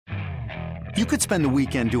You could spend the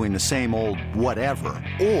weekend doing the same old whatever,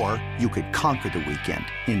 or you could conquer the weekend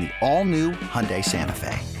in the all-new Hyundai Santa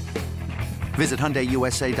Fe. Visit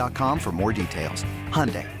HyundaiUSA.com for more details.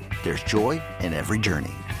 Hyundai, there's joy in every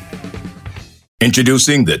journey.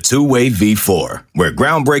 Introducing the Two-Way V4, where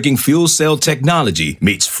groundbreaking fuel cell technology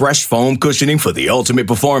meets fresh foam cushioning for the ultimate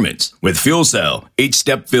performance. With Fuel Cell, each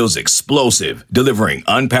step feels explosive, delivering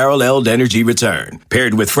unparalleled energy return.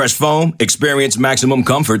 Paired with fresh foam, experience maximum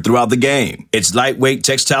comfort throughout the game. Its lightweight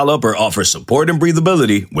textile upper offers support and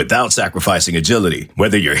breathability without sacrificing agility.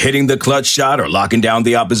 Whether you're hitting the clutch shot or locking down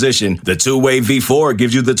the opposition, the Two-Way V4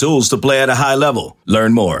 gives you the tools to play at a high level.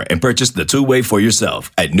 Learn more and purchase the Two-Way for yourself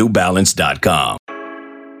at NewBalance.com.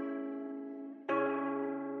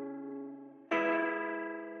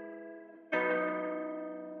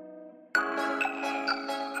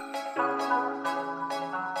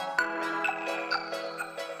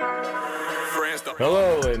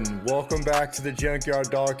 Hello and welcome back to the Junkyard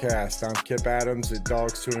Dogcast. I'm Kip Adams at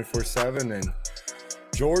Dogs 24/7, and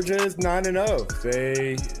Georgia is 9-0.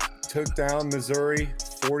 They took down Missouri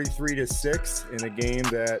 43-6 in a game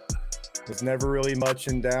that was never really much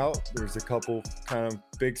in doubt. There's a couple kind of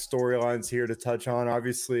big storylines here to touch on.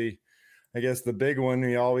 Obviously, I guess the big one,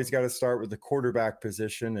 you always got to start with the quarterback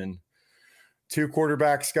position, and two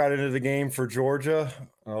quarterbacks got into the game for Georgia.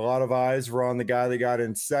 A lot of eyes were on the guy that got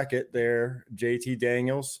in second there, JT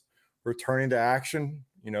Daniels, returning to action,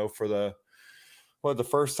 for the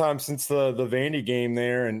first time since the Vandy game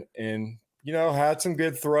there, and had some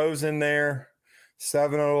good throws in there.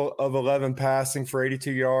 7 of 11 passing for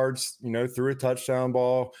 82 yards, threw a touchdown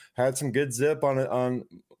ball, had some good zip on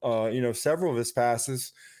several of his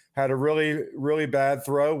passes. Had a really, really bad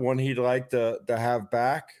throw, one he'd like to have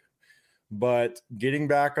back. But getting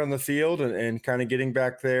back on the field and kind of getting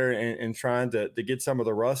back there and trying to get some of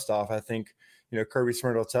the rust off, I think, Kirby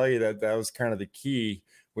Smart will tell you that was kind of the key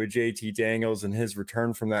with JT Daniels and his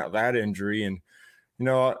return from that lat injury. And,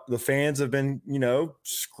 the fans have been,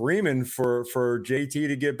 screaming for JT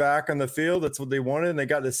to get back on the field. That's what they wanted, and they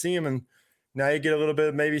got to see him. And now you get a little bit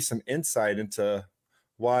of maybe some insight into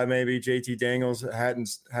why maybe JT Daniels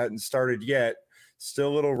hadn't started yet. Still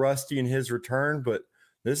a little rusty in his return, but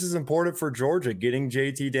this is important for Georgia, getting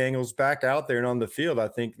JT Daniels back out there and on the field. I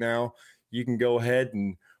think now you can go ahead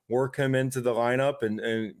and work him into the lineup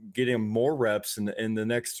and get him more reps in the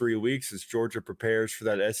next 3 weeks as Georgia prepares for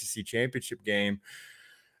that SEC championship game.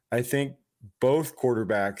 I think both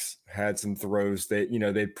quarterbacks had some throws that,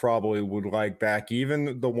 they probably would like back,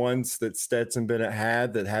 even the ones that Stetson Bennett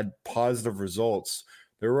had that had positive results.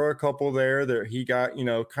 There were a couple there that he got,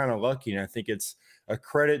 kind of lucky, and I think it's a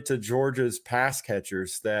credit to Georgia's pass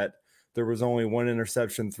catchers that there was only one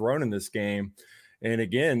interception thrown in this game. And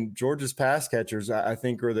again, Georgia's pass catchers, I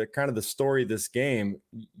think, are the kind of the story of this game.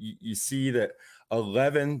 You see that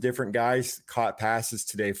 11 different guys caught passes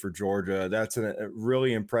today for Georgia. That's a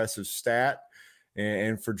really impressive stat.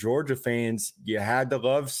 And for Georgia fans, you had to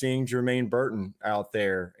love seeing Jermaine Burton out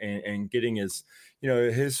there and getting his,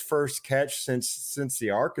 his first catch since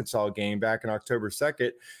the Arkansas game back in October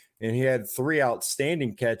 2nd. And he had 3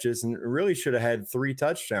 outstanding catches and really should have had 3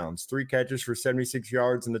 touchdowns, 3 catches for 76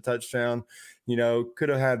 yards in the touchdown. Could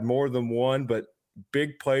have had more than one, but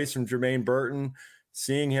big plays from Jermaine Burton.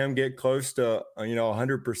 Seeing him get close to,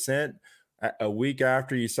 100% a week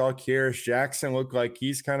after you saw Kearis Jackson look like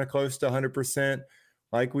he's kind of close to 100%.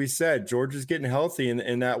 Like we said, Georgia's getting healthy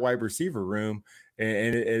in that wide receiver room,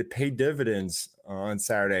 and it paid dividends on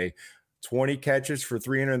Saturday. 20 catches for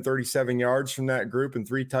 337 yards from that group and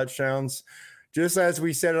 3 touchdowns. Just as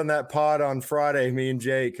we said on that pod on Friday, me and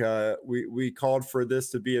Jake, we called for this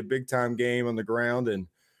to be a big-time game on the ground, and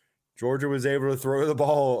Georgia was able to throw the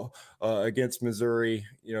ball against Missouri,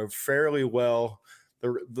 fairly well.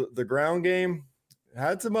 The ground game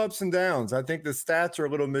had some ups and downs. I think the stats are a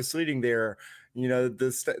little misleading there.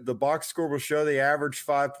 The box score will show they averaged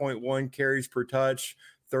 5.1 carries per touch,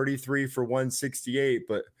 33 for 168,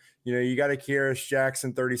 but you got a Kearis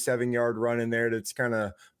Jackson 37-yard run in there that's kind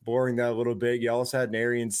of blurring that a little bit. You also had an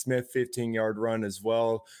Arian Smith 15-yard run as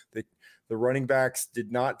well. The running backs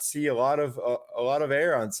did not see a lot of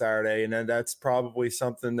air on Saturday, and then that's probably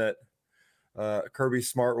something that Kirby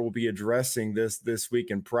Smart will be addressing this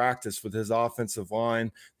week in practice with his offensive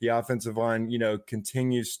line. The offensive line,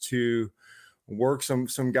 continues to work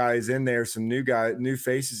some guys in there, some new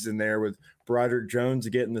faces in there, with Broderick Jones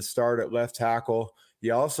getting the start at left tackle.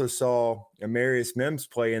 You also saw Amarius Mims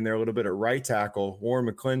play in there a little bit at right tackle. Warren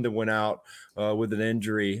McClendon went out with an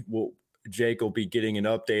injury. Jake will be getting an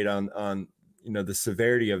update on the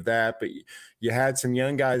severity of that. But you had some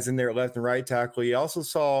young guys in there left and right tackle. You also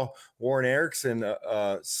saw Warren Erickson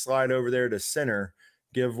slide over there to center,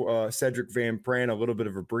 give Cedric Van Pran a little bit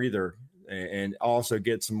of a breather, and also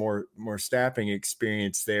get some more snapping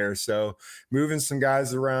experience there. So moving some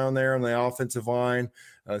guys around there on the offensive line,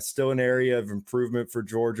 still an area of improvement for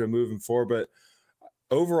Georgia moving forward. But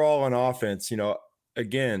overall on offense,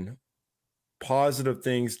 again, positive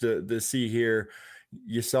things to see here.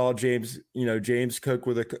 You saw James Cook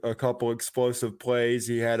with a couple explosive plays.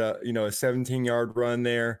 He had a 17-yard run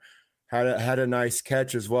there, had a nice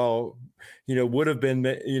catch as well. Would have been,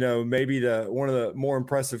 maybe one of the more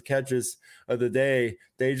impressive catches of the day.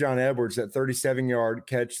 Dajon Edwards, that 37-yard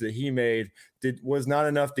catch that he made was not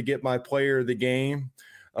enough to get my player of the game.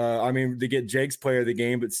 To get Jake's player of the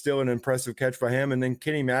game, but still an impressive catch by him. And then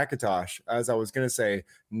Kenny McIntosh, as I was going to say,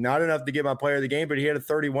 not enough to get my player of the game, but he had a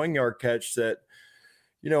 31-yard catch that,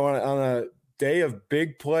 on a day of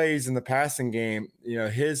big plays in the passing game,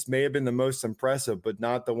 his may have been the most impressive, but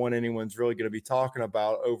not the one anyone's really going to be talking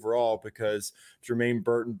about overall, because Jermaine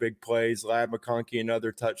Burton, big plays, Ladd McConkey,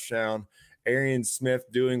 another touchdown, Arian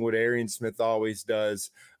Smith doing what Arian Smith always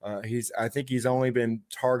does. I think he's only been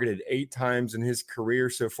targeted 8 times in his career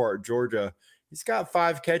so far at Georgia. He's got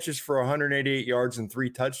 5 catches for 188 yards and 3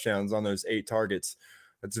 touchdowns on those 8 targets.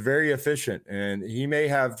 That's very efficient, and he may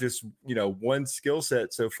have just one skill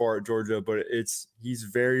set so far at Georgia, but he's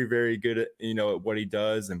very, very good at at what he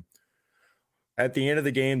does. And at the end of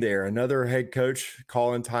the game, there, another head coach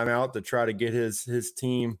calling timeout to try to get his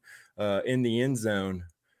team in the end zone.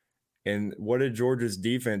 And what did Georgia's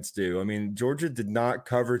defense do? I mean, Georgia did not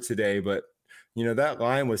cover today, but that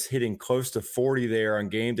line was hitting close to 40 there on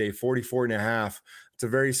game day, 44.5. It's a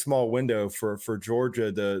very small window for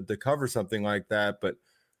Georgia to cover something like that, but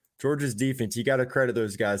Georgia's defense, you got to credit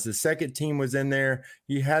those guys. The second team was in there.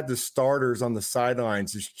 You had the starters on the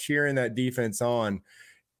sidelines just cheering that defense on,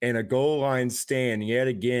 and a goal line stand yet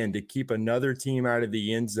again to keep another team out of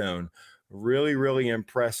the end zone. Really, really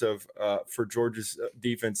impressive for Georgia's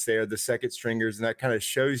defense there, the second stringers, and that kind of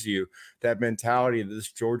shows you that mentality that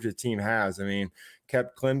this Georgia team has. I mean,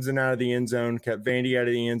 kept Clemson out of the end zone, kept Vandy out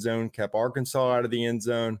of the end zone, kept Arkansas out of the end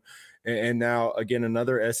zone. And now, again,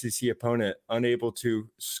 another SEC opponent unable to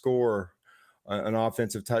score an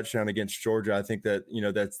offensive touchdown against Georgia. I think that,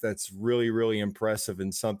 that's really, really impressive,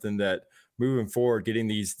 and something that moving forward, getting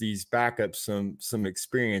these backups some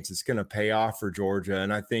experience, it's going to pay off for Georgia.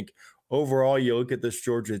 And I think overall, you look at this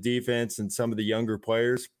Georgia defense and some of the younger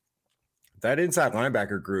players, that inside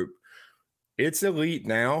linebacker group, it's elite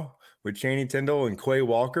now with Channing Tindall and Quay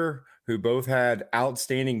Walker, who both had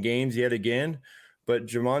outstanding games yet again. But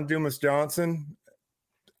Jamon Dumas-Johnson,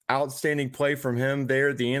 outstanding play from him there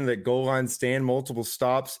at the end of that goal line stand, multiple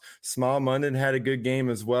stops. Small Munden had a good game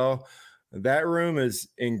as well. That room is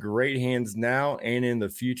in great hands now and in the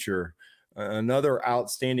future. Another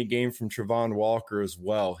outstanding game from Travon Walker as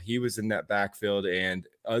well. He was in that backfield, and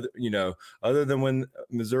other than when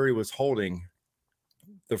Missouri was holding,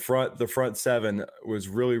 the front seven was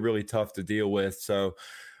really, really tough to deal with. So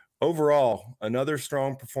overall, another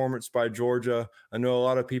strong performance by Georgia. I know a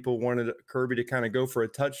lot of people wanted Kirby to kind of go for a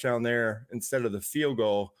touchdown there instead of the field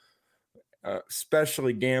goal,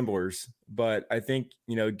 especially gamblers. But I think,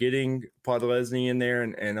 getting Podlesny in there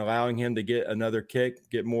and allowing him to get another kick,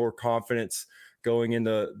 get more confidence going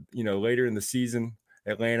into, later in the season,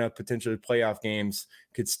 Atlanta, potentially playoff games,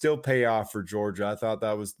 could still pay off for Georgia. I thought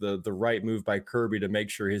that was the right move by Kirby to make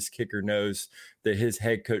sure his kicker knows that his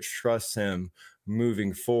head coach trusts him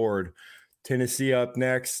moving forward. Tennessee up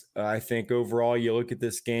next. I think overall, you look at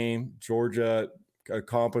this game, Georgia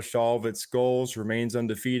accomplished all of its goals, remains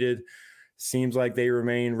undefeated. Seems like they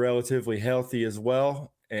remain relatively healthy as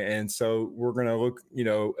well. And so we're going to look,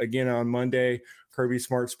 again on Monday, Kirby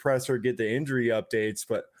Smart's presser, get the injury updates.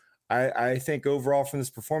 But I think overall from this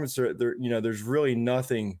performance, there's really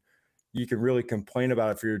nothing you can really complain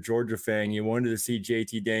about if you're a Georgia fan. You wanted to see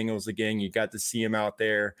JT Daniels again. You got to see him out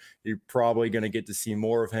there. You're probably going to get to see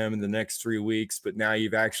more of him in the next 3 weeks. But now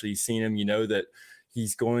you've actually seen him. You know that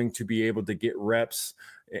he's going to be able to get reps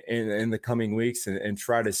in the coming weeks and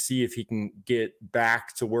try to see if he can get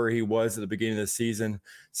back to where he was at the beginning of the season.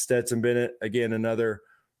 Stetson Bennett, again, another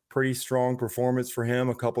pretty strong performance for him.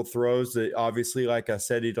 A couple throws that obviously, like I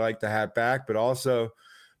said, he'd like to have back, but also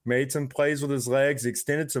made some plays with his legs,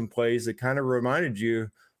 extended some plays that kind of reminded you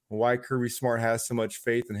why Kirby Smart has so much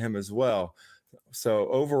faith in him as well. So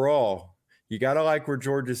overall, you got to like where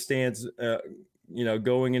Georgia stands,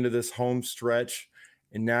 going into this home stretch.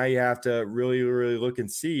 And now you have to really, really look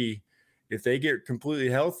and see if they get completely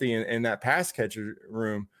healthy in that pass catcher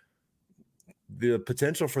room. the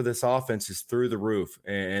potential for this offense is through the roof.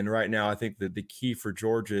 And right now, I think that the key for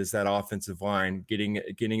Georgia is that offensive line, getting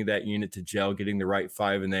that unit to gel, getting the right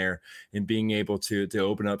five in there, and being able to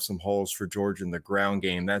open up some holes for Georgia in the ground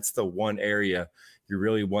game. That's the one area you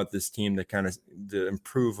really want this team to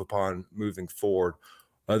improve upon moving forward.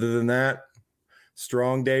 Other than that,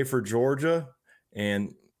 strong day for Georgia,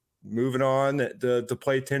 and moving on to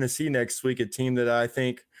play Tennessee next week, a team that I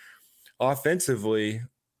think offensively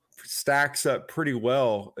stacks up pretty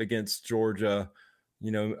well against Georgia.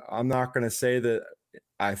 I'm not going to say that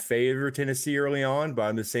I favor Tennessee early on, but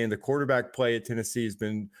I'm just saying the quarterback play at Tennessee has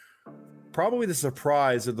been probably the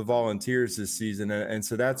surprise of the Volunteers this season. And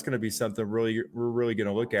so that's going to be something we're really going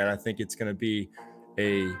to look at. I think it's going to be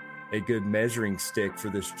a good measuring stick for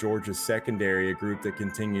this Georgia secondary, a group that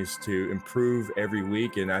continues to improve every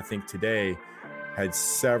week. And I think today had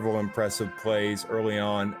several impressive plays early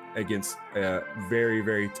on against a very,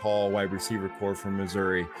 very tall wide receiver core from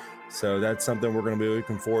Missouri. So that's something we're going to be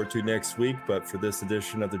looking forward to next week. But for this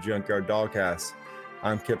edition of the Junkyard Dogcast,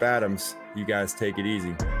 I'm Kip Adams. You guys take it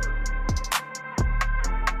easy.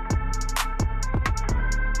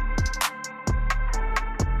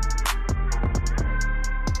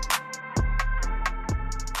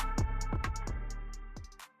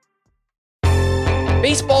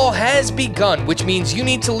 Baseball has begun, which means you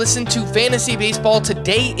need to listen to Fantasy Baseball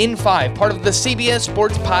Today in 5, part of the CBS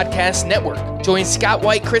Sports Podcast Network. Join Scott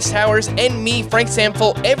White, Chris Towers, and me, Frank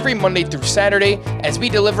Samfel, every Monday through Saturday as we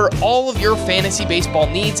deliver all of your fantasy baseball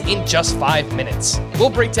needs in just 5 minutes. We'll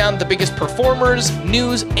break down the biggest performers,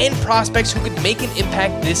 news, and prospects who could make an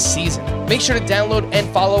impact this season. Make sure to download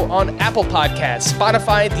and follow on Apple Podcasts,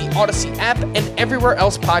 Spotify, the Odyssey app, and everywhere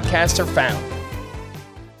else podcasts are found.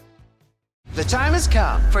 The time has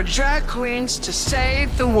come for drag queens to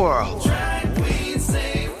save the world.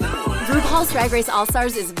 RuPaul's Drag Race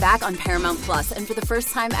All-Stars is back on Paramount Plus, and for the first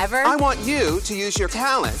time ever, I want you to use your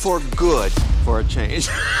talent for good, for a change.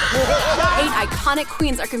 8 iconic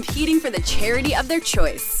queens are competing for the charity of their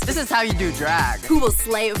choice. This is how you do drag. Who will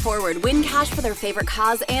slay it forward, win cash for their favorite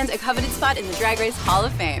cause, and a coveted spot in the Drag Race Hall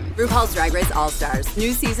of Fame. RuPaul's Drag Race All-Stars.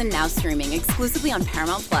 New season now streaming exclusively on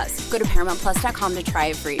Paramount Plus. Go to ParamountPlus.com to try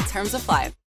it free. Terms apply.